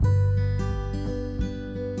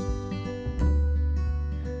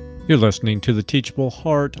You're listening to The Teachable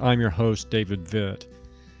Heart. I'm your host, David Vitt.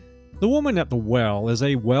 The Woman at the Well is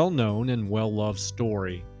a well-known and well-loved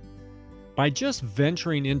story. By just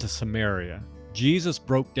venturing into Samaria, Jesus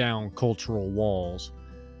broke down cultural walls.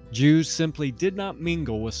 Jews simply did not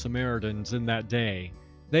mingle with Samaritans in that day.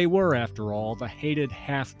 They were, after all, the hated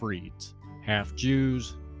half-breeds, half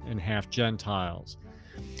Jews and half Gentiles.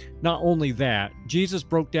 Not only that, Jesus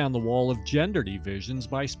broke down the wall of gender divisions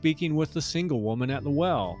by speaking with the single woman at the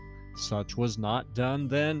well. Such was not done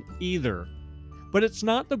then either. But it's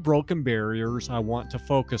not the broken barriers I want to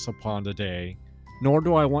focus upon today, nor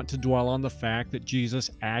do I want to dwell on the fact that Jesus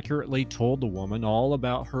accurately told the woman all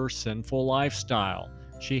about her sinful lifestyle.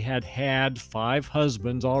 She had had 5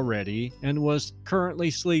 husbands already and was currently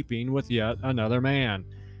sleeping with yet another man.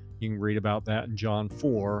 You can read about that in John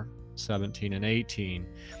 4:17 and 18.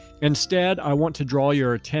 Instead, I want to draw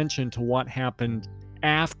your attention to what happened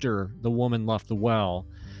after the woman left the well.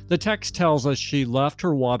 The text tells us she left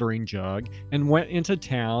her watering jug and went into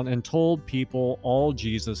town and told people all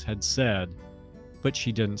Jesus had said. But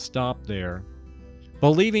she didn't stop there.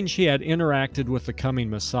 Believing she had interacted with the coming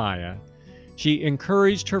Messiah, she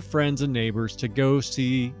encouraged her friends and neighbors to go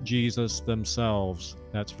see Jesus themselves.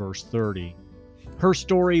 That's verse 30. Her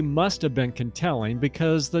story must have been compelling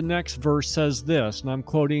because the next verse says this, and I'm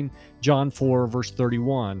quoting John 4, verse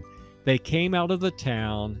 31. They came out of the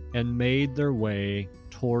town and made their way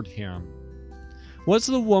toward him. Was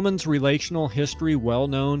the woman's relational history well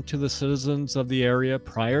known to the citizens of the area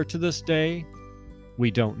prior to this day? We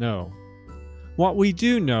don't know. What we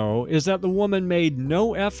do know is that the woman made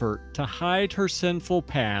no effort to hide her sinful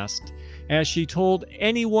past as she told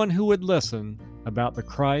anyone who would listen about the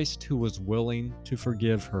Christ who was willing to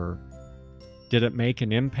forgive her. Did it make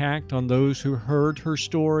an impact on those who heard her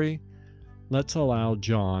story? Let's allow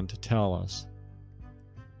John to tell us.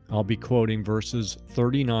 I'll be quoting verses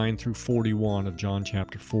 39 through 41 of John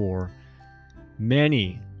chapter 4.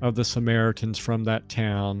 Many of the Samaritans from that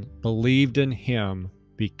town believed in him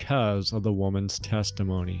because of the woman's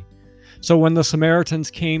testimony. So when the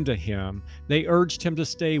Samaritans came to him, they urged him to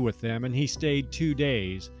stay with them, and he stayed 2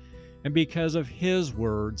 days. And because of his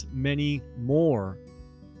words, many more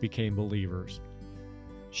became believers.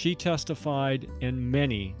 She testified, and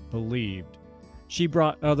many believed. She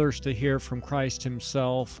brought others to hear from Christ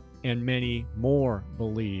himself, and many more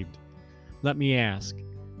believed. Let me ask,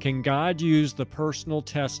 can God use the personal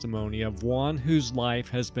testimony of one whose life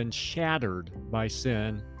has been shattered by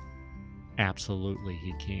sin? Absolutely,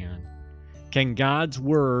 he can. Can God's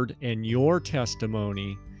word and your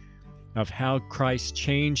testimony of how Christ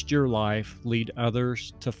changed your life lead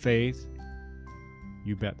others to faith?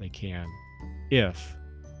 You bet they can, if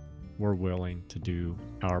we're willing to do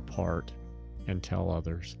our part and tell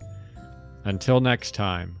others. Until next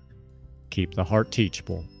time, keep the heart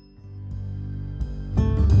teachable.